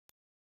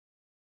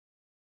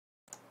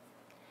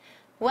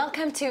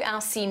Welcome to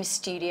our SEAM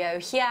studio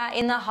here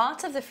in the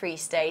heart of the Free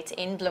State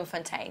in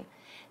Bloemfontein.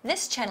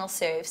 This channel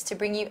serves to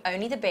bring you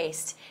only the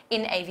best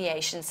in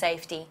aviation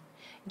safety.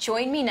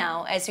 Join me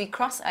now as we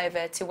cross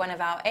over to one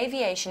of our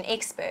aviation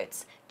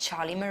experts,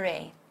 Charlie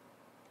Marais.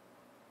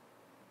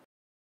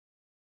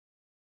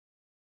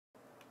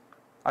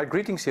 Our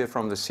greetings here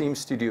from the SEAM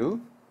studio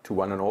to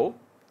one and all,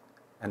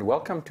 and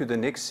welcome to the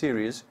next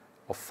series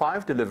of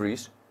 5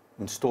 deliveries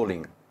in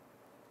stalling.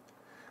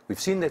 We've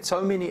seen that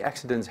so many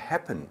accidents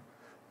happen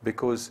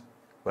because,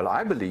 well,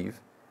 I believe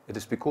it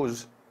is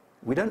because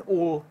we don't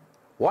all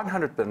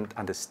 100%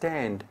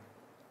 understand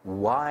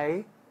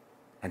why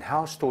and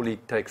how stalling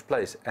takes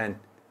place. And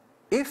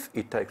if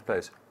it takes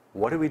place,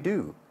 what do we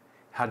do?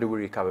 How do we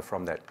recover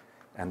from that?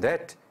 And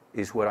that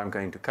is what I'm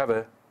going to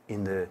cover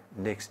in the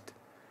next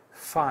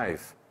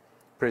 5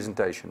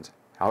 presentations.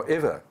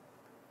 However,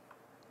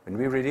 when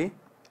we're ready,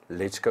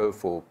 let's go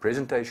for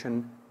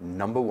presentation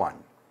number 1.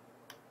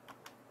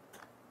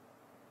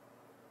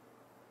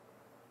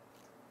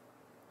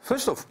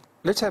 First off,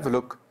 let's have a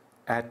look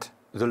at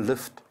the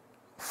lift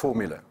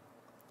formula.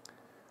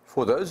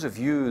 For those of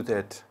you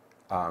that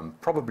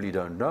probably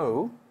don't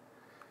know,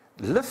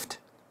 lift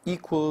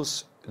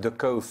equals the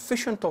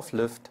coefficient of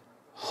lift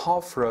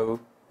half rho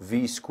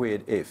v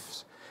squared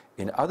f's.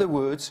 In other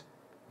words,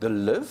 the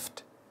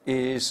lift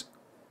is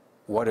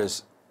what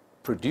is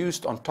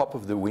produced on top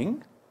of the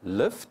wing,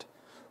 lift,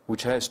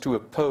 which has to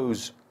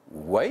oppose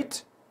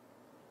weight,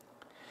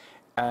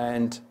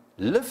 and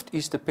lift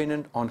is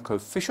dependent on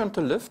coefficient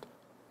of lift,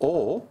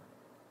 or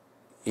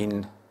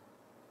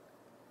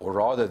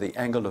rather the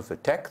angle of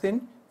attack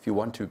then, if you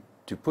want to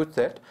put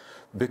that,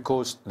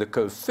 because the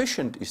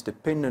coefficient is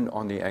dependent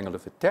on the angle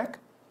of attack,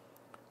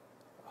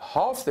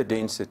 half the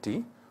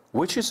density,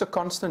 which is a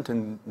constant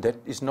and that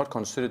is not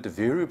considered a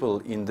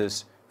variable in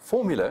this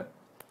formula,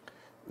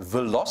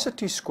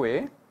 velocity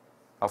square,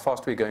 how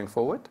fast we're going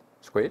forward,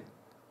 squared,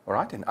 all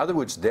right? In other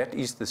words, that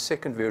is the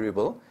second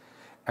variable,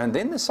 and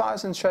then the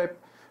size and shape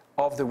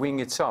of the wing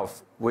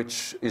itself,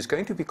 which is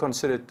going to be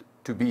considered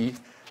to be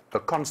a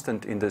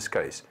constant in this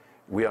case.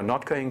 We are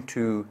not going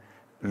to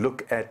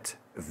look at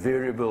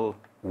variable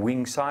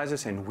wing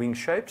sizes and wing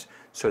shapes,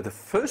 so the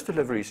first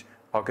deliveries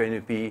are going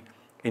to be,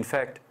 in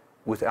fact,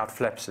 without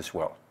flaps as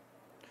well.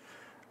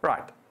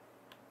 Right.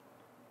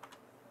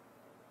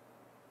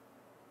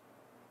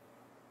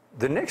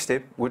 The next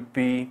step would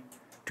be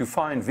to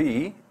find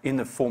V in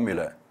the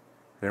formula.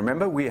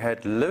 Remember, we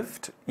had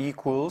lift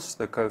equals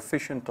the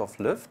coefficient of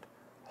lift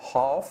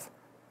half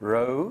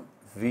rho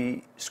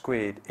v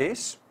squared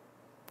s,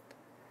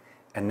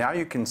 and now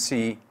you can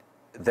see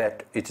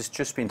that it has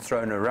just been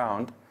thrown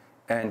around,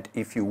 and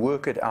if you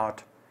work it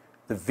out,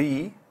 the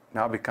v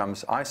now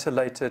becomes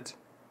isolated,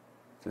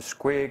 the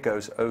square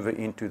goes over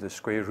into the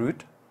square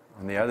root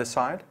on the other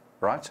side,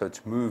 right? So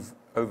it's moved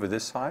over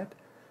this side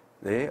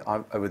there,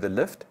 over the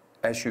lift,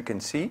 as you can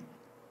see,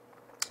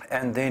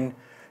 and then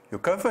your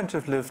coefficient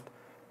of lift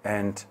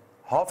and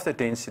half the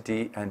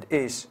density and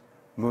s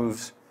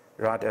moves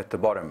right at the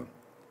bottom.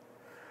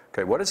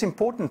 Okay, what is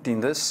important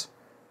in this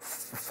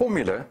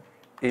formula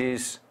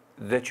is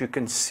that you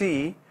can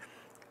see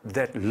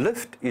that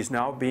lift is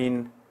now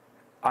being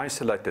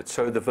isolated.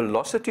 So the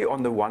velocity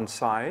on the one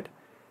side,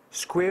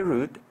 square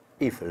root,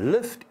 if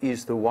lift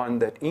is the one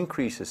that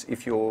increases,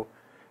 if your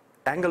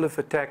angle of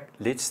attack,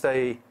 let's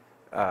say,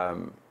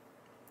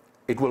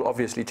 it will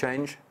obviously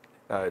change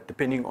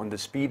depending on the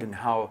speed and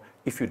how,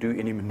 if you do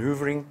any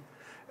maneuvering.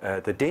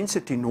 The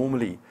density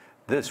normally,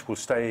 this will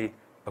stay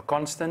a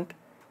constant,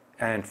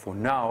 and for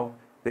now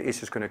the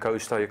S is going to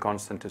stay a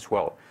constant as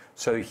well.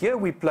 So here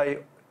we play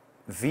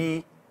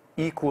V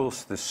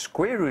equals the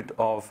square root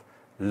of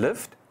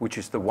lift, which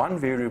is the one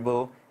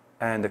variable,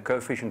 and the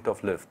coefficient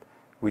of lift,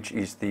 which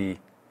is the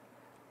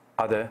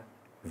other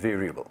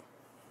variable.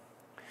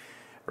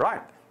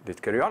 Right, let's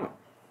carry on.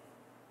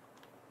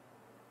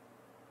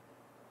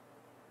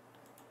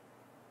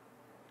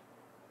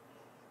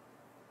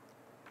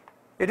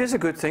 It is a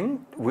good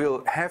thing.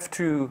 We'll have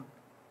to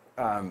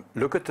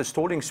look at the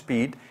stalling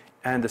speed,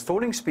 and the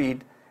stalling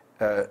speed,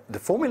 the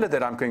formula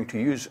that I'm going to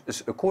use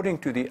is according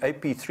to the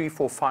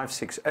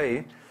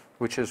AP3456A,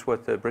 which is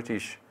what the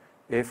British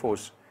Air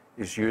Force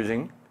is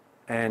using,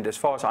 and as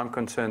far as I'm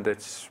concerned,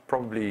 that's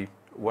probably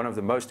one of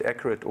the most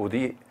accurate, or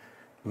the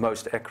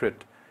most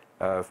accurate,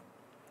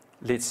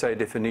 let's say,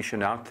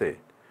 definition out there.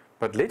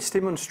 But let's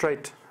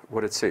demonstrate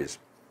what it says.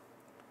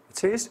 It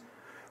says,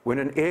 when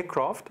an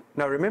aircraft,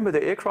 now remember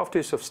the aircraft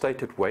is of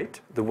stated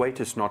weight, the weight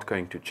is not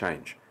going to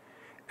change.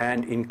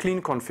 And in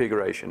clean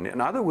configuration, in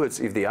other words,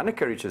 if the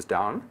undercarriage is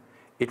down,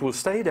 it will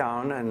stay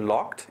down and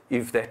locked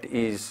if that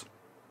is,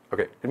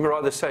 okay, let me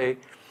rather say,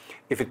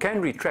 if it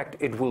can retract,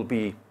 it will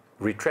be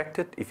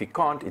retracted. If it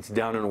can't, it's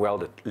down and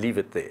welded. Leave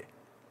it there.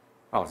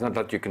 Oh, it's not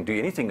that you can do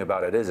anything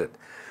about it, is it?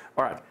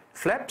 All right,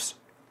 flaps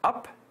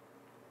up.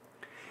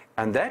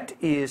 And that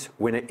is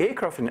when an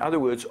aircraft, in other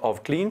words,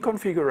 of clean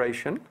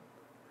configuration,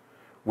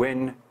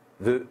 when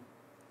the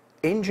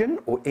engine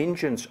or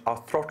engines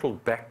are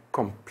throttled back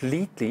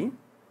completely,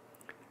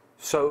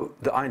 So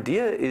the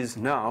idea is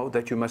now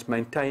that you must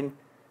maintain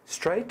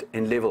straight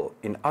and level.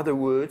 In other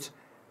words,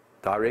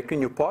 directly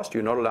in your path,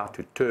 you're not allowed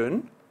to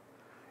turn,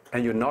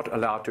 and you're not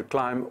allowed to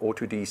climb or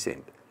to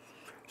descend.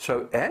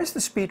 So as the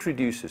speed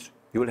reduces,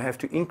 you will have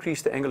to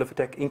increase the angle of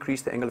attack,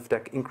 increase the angle of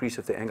attack, increase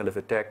of the angle of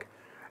attack,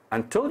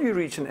 until you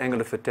reach an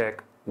angle of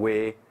attack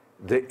where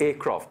the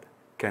aircraft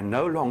can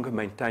no longer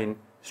maintain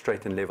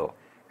straight and level.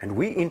 And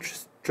we're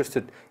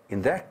interested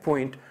in that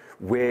point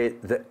where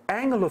the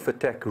angle of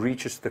attack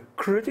reaches the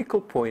critical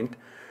point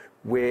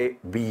where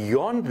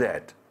beyond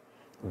that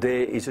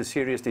there is a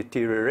serious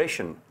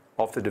deterioration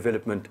of the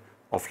development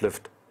of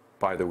lift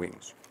by the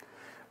wings.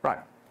 Right,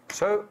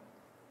 so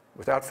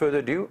without further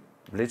ado,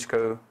 let's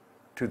go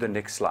to the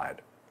next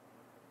slide.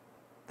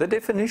 The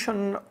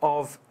definition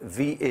of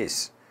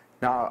VS.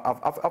 Now,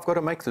 I've got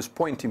to make this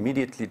point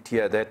immediately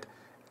here that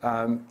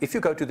if you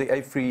go to the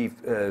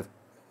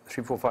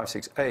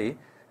A3456A,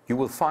 you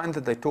will find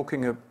that they're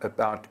talking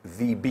about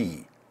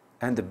VB,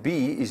 and the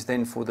B is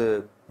then for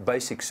the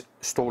basic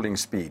stalling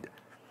speed.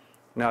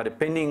 Now,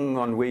 depending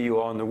on where you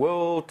are in the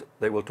world,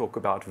 they will talk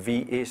about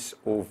VS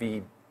or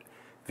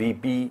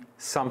VB,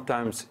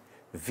 sometimes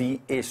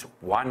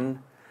VS1.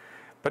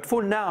 But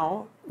for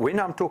now, when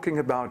I'm talking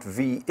about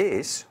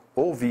VS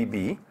or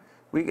VB,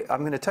 I'm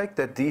going to take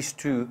that these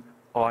two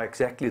are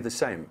exactly the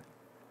same.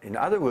 In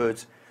other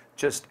words,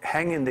 just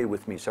hang in there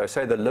with me. So I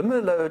say the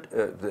limit load,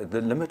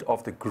 the limit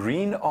of the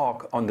green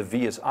arc on the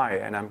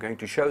VSI, and I'm going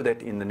to show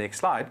that in the next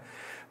slide.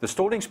 The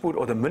stalling speed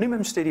or the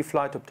minimum steady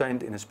flight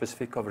obtained in a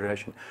specific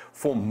configuration.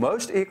 For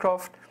most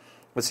aircraft,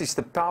 this is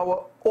the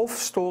power off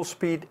stall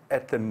speed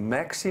at the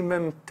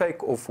maximum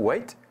takeoff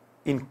weight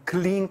in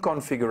clean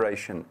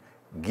configuration.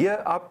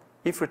 Gear up,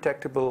 if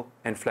retractable,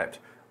 and flaps.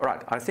 All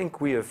right, I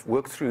think we have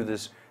worked through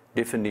this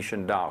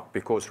definition now,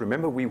 because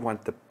remember, we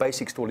want the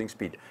basic stalling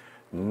speed.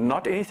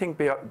 Not anything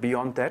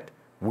beyond that.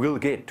 We'll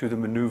get to the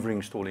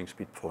maneuvering stalling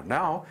speed. For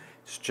now,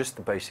 it's just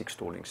the basic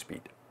stalling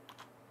speed.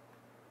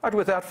 But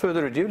without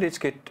further ado, let's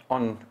get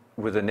on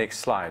with the next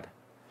slide.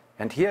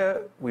 And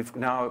here, we're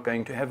now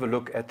going to have a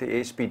look at the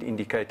airspeed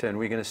indicator, and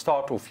we're going to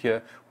start off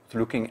here with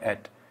looking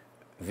at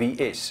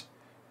VS,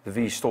 the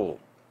V stall.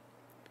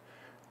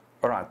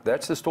 All right,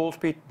 that's the stall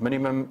speed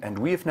minimum, and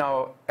we've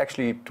now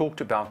actually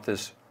talked about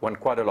this one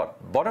quite a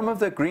lot. Bottom of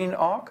the green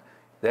arc,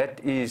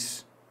 that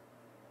is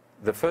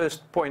the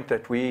first point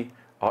that we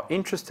are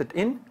interested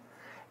in,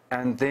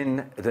 and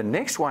then the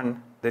next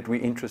one that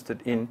we're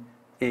interested in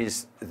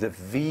is the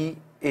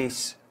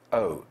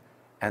VSO,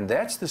 and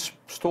that's the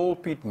stall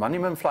speed,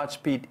 minimum flight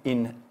speed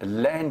in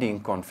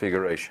landing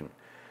configuration.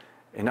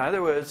 In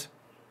other words,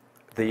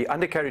 the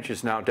undercarriage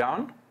is now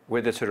down,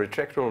 whether it's a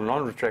retractable or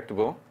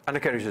non-retractable,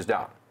 undercarriage is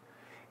down,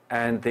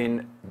 and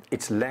then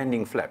it's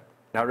landing flap.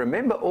 Now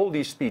remember, all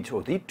these speeds,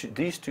 or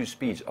these two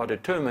speeds, are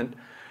determined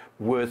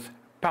with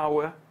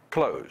power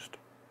closed.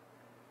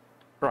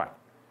 Right.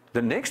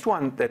 The next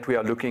one that we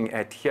are looking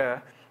at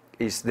here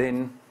is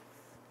then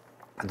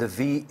the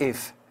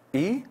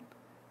VFE.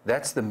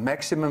 That's the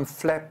maximum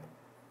flap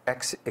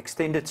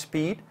extended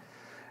speed.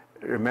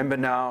 Remember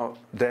now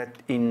that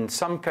in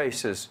some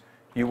cases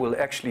you will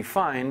actually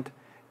find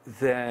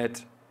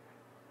that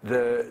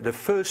the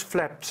first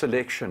flap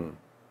selection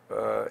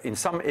in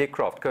some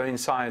aircraft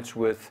coincides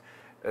with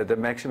the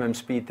maximum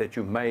speed that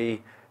you may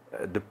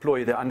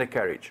deploy the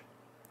undercarriage.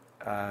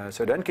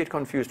 So don't get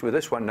confused with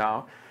this one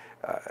now.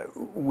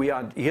 We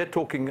are here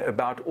talking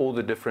about all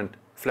the different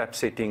flap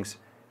settings,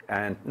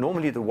 and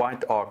normally the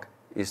white arc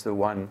is the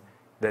one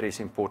that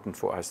is important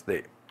for us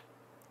there.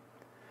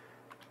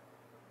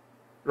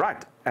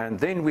 Right, and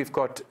then we've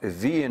got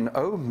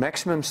VNO,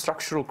 maximum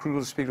structural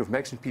cruise speed of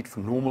maximum speed for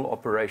normal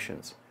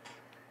operations.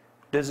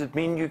 Does it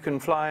mean you can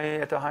fly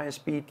at a higher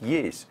speed?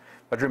 Yes.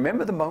 But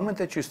remember, the moment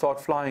that you start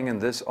flying in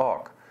this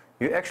arc,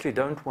 you actually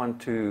don't want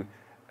to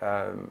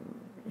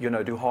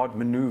do hard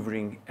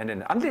maneuvering, and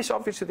then, unless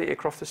obviously the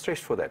aircraft is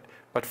stressed for that.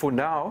 But for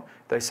now,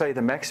 they say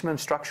the maximum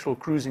structural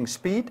cruising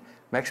speed,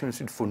 maximum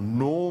speed for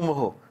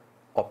normal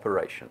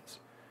operations.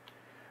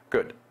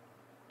 Good.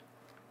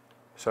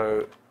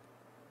 So,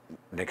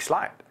 next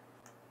slide.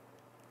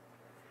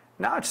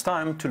 Now it's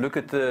time to look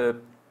at the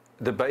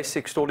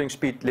basic stalling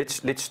speed.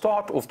 Let's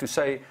start off to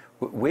say,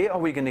 where are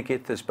we going to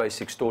get this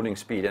basic stalling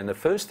speed? And the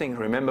first thing,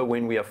 remember,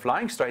 when we are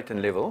flying straight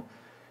and level,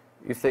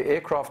 if the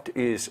aircraft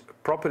is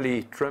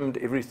properly trimmed,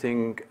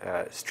 everything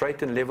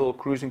straight and level,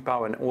 cruising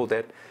power and all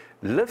that,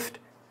 lift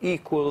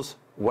equals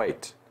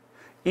weight.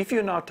 If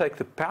you now take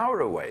the power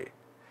away,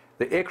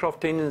 the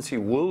aircraft tendency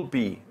will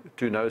be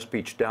to nose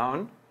pitch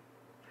down,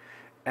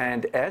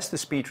 and as the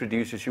speed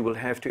reduces, you will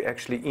have to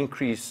actually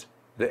increase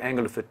the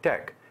angle of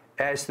attack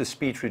as the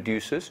speed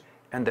reduces,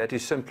 and that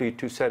is simply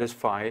to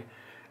satisfy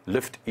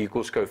lift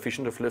equals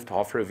coefficient of lift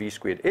half rho v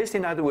squared.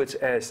 In other words,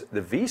 as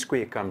the v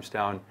square comes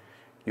down,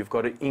 you've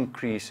got to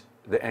increase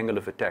the angle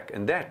of attack,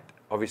 and that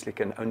obviously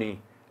can only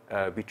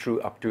be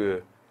true up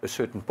to a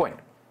certain point.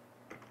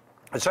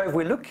 So if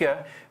we look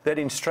here, that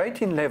in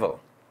straight in level,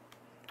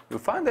 you'll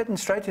find that in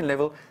straight in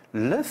level,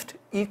 lift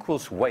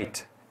equals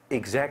weight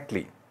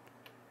exactly.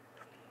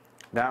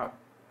 Now,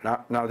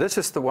 Now this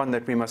is the one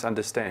that we must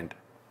understand.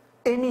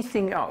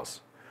 Anything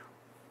else,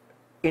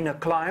 in a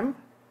climb,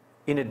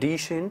 in a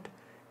descent,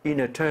 in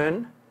a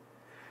turn,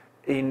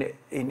 in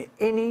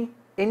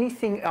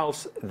anything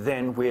else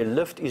than where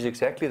lift is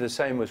exactly the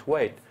same as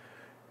weight,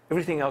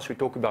 everything else we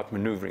talk about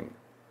maneuvering.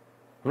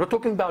 I'm not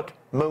talking about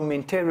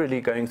momentarily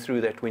going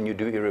through that when you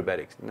do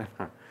aerobatics.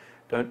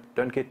 No,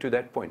 don't get to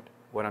that point.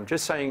 What I'm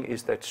just saying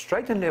is that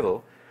straight and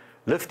level,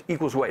 lift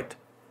equals weight,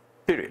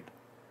 period.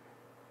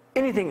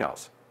 Anything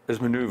else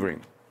is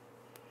maneuvering.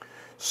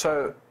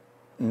 So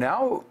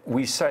now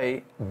we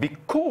say,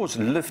 because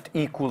lift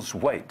equals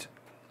weight,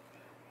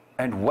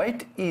 and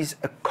weight is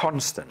a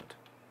constant,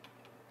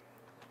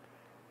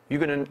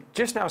 you're going to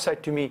just now say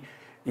to me,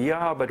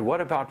 yeah, but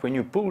what about when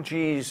you pull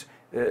G's,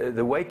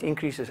 the weight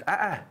increases?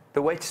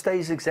 The weight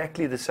stays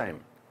exactly the same.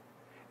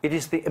 It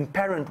is the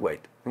apparent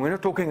weight. And we're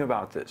not talking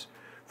about this.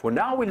 For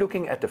now, we're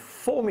looking at the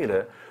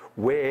formula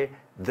where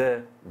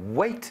the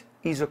weight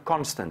is a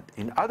constant.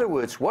 In other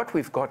words, what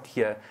we've got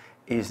here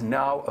is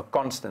now a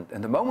constant.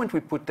 And the moment we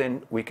put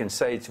then, we can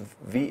say it's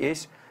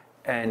Vs,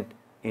 and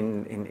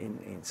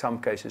in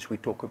some cases we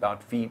talk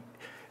about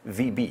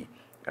VB,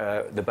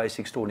 the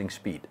basic stalling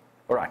speed.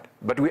 All right,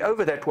 but we're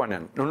over that one.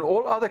 In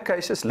all other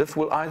cases, lift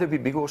will either be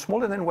bigger or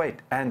smaller than weight,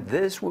 and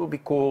this will be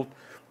called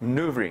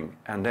maneuvering,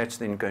 and that's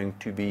then going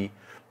to be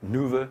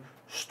maneuver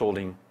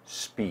stalling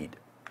speed.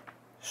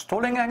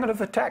 Stalling angle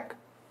of attack.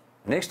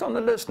 Next on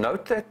the list,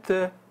 note that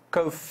the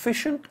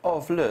coefficient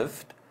of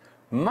lift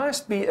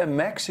must be a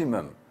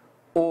maximum,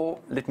 or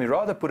let me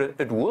rather put it,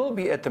 it will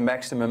be at the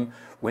maximum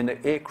when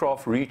the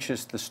aircraft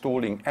reaches the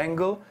stalling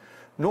angle.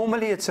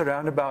 Normally it's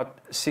around about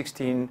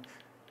 16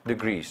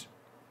 degrees.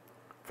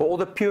 For all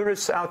the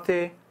purists out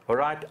there, all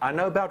right, I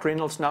know about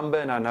Reynolds number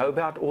and I know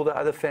about all the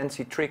other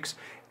fancy tricks,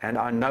 and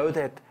I know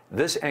that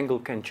this angle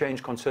can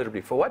change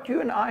considerably. For what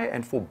you and I,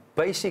 and for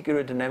basic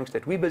aerodynamics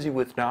that we're busy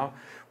with now,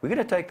 we're going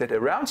to take that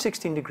around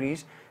 16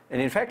 degrees,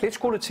 and in fact, let's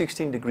call it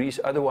 16 degrees,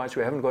 otherwise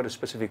we haven't got a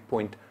specific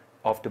point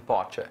of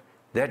departure.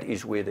 That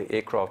is where the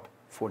aircraft,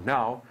 for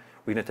now,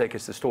 we're going to take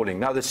us to stalling.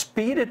 Now, the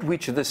speed at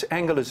which this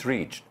angle is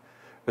reached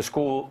is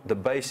called the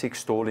basic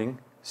stalling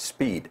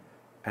speed.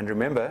 And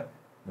remember,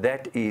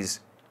 that is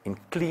in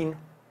clean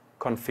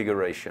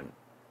configuration.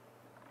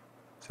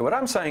 So what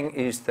I'm saying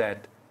is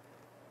that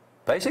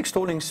basic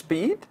stalling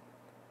speed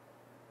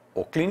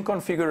or clean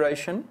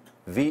configuration,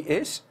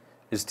 Vs,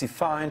 is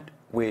defined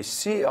where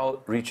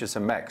CL reaches a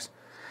max.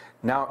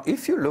 Now,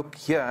 if you look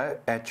here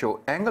at your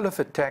angle of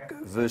attack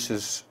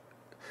versus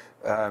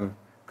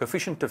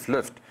coefficient of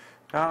lift,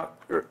 now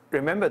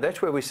remember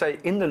that's where we say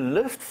in the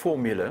lift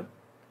formula,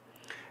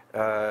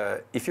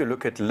 if you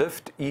look at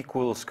lift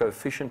equals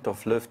coefficient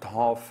of lift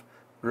half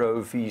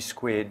rho V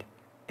squared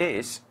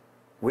S,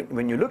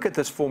 when you look at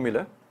this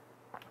formula,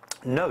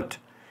 note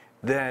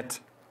that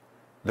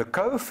the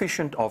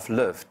coefficient of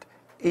lift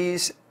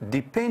is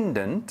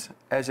dependent,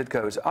 as it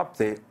goes up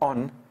there,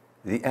 on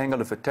the angle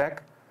of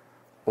attack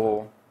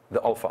or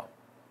the alpha.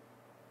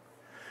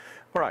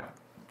 All right,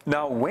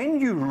 now when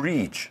you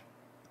reach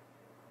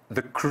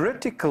the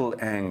critical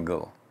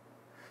angle,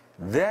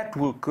 that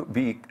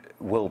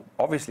will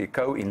obviously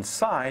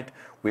coincide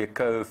where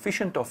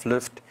coefficient of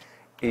lift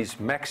is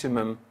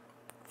maximum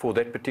for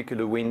that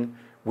particular wing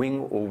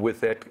or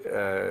with that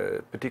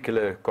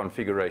particular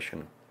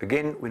configuration.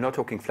 Again, we're not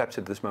talking flaps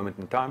at this moment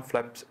in time.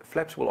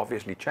 Flaps will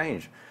obviously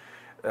change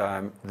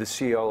the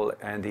CL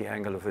and the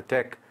angle of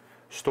attack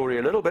story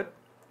a little bit.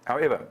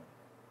 However,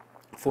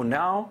 for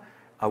now,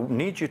 I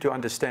need you to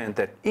understand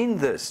that in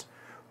this,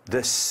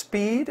 the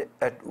speed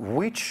at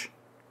which,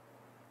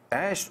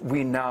 as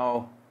we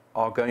now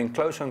are going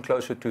closer and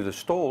closer to the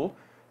stall,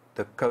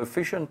 the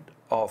coefficient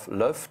of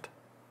lift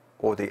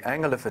or the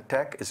angle of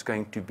attack is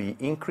going to be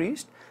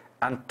increased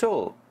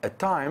until a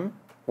time,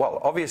 well,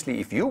 obviously,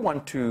 if you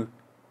want to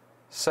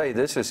say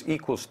this is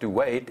equals to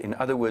weight, in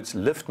other words,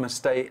 lift must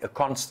stay a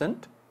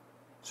constant,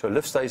 so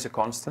lift stays a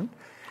constant,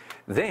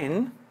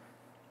 then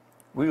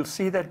we'll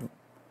see that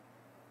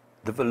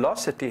the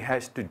velocity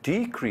has to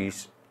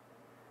decrease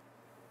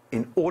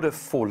in order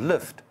for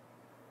lift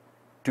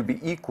to be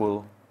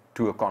equal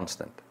to a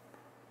constant.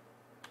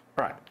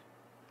 Right.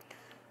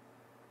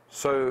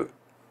 So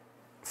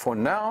for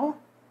now,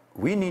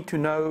 we need to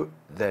know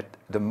that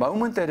the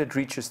moment that it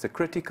reaches the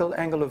critical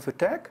angle of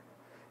attack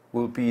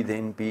will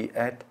then be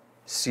at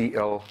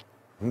CL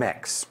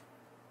max.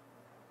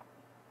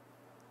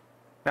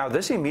 Now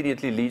this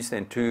immediately leads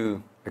then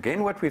to,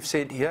 again, what we've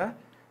said here.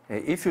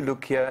 If you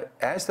look here,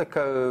 as the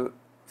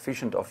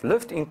coefficient of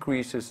lift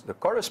increases, the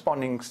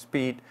corresponding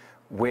speed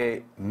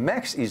where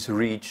max is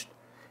reached,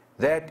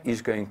 that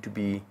is going to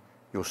be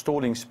your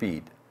stalling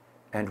speed.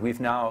 And we've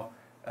now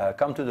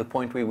come to the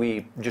point where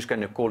we're just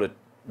going to call it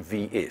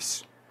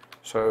Vs.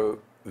 So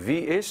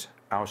Vs,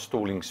 our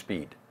stalling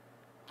speed.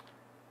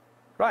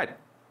 Right.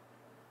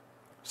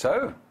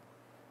 So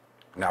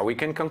now we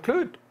can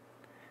conclude.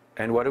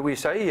 And what do we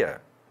say here?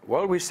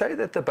 Well, we say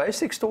that the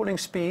basic stalling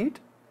speed,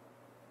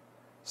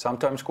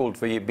 sometimes called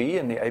VB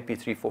in the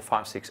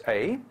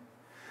AP3456A,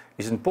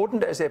 is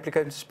important as the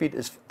application speed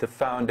is the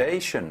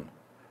foundation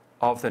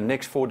of the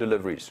next 4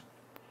 deliveries.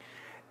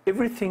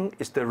 Everything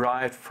is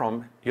derived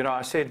from,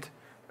 I said,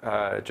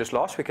 just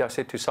last week I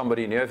said to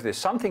somebody in here, if there's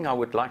something I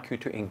would like you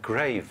to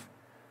engrave.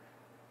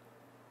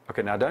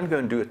 Okay, now don't go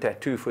and do a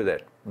tattoo for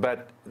that.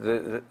 But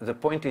the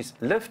point is,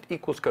 lift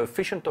equals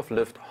coefficient of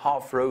lift,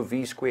 half rho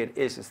v squared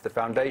s is the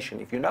foundation.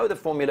 If you know the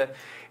formula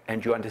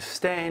and you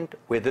understand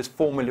where this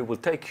formula will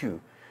take you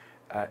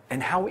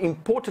and how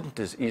important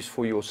this is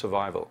for your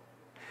survival.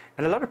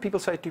 And a lot of people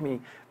say to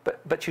me,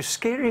 but you're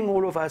scaring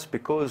all of us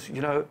because,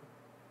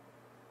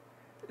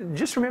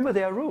 just remember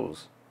there are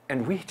rules.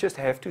 And we just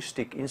have to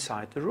stick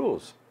inside the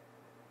rules.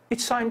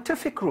 It's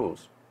scientific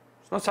rules.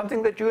 It's not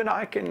something that you and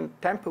I can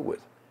tamper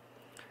with.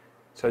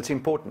 So it's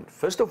important.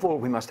 First of all,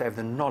 we must have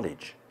the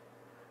knowledge.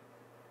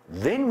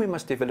 Then we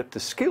must develop the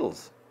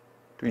skills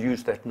to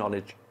use that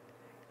knowledge.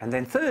 And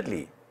then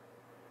thirdly,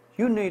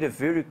 you need a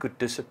very good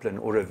discipline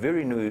or a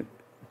very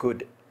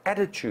good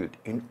attitude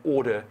in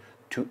order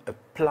to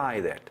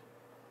apply that.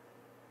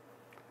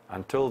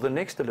 Until the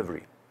next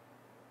delivery.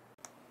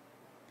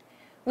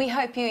 We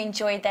hope you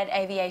enjoyed that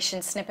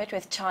aviation snippet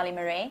with Charlie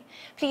Marais.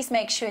 Please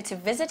make sure to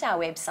visit our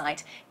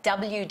website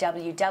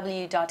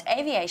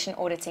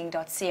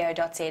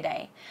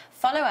www.aviationauditing.co.za.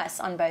 Follow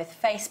us on both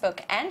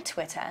Facebook and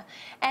Twitter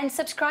and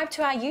subscribe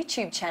to our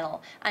YouTube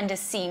channel under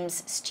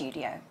Seams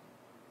Studio.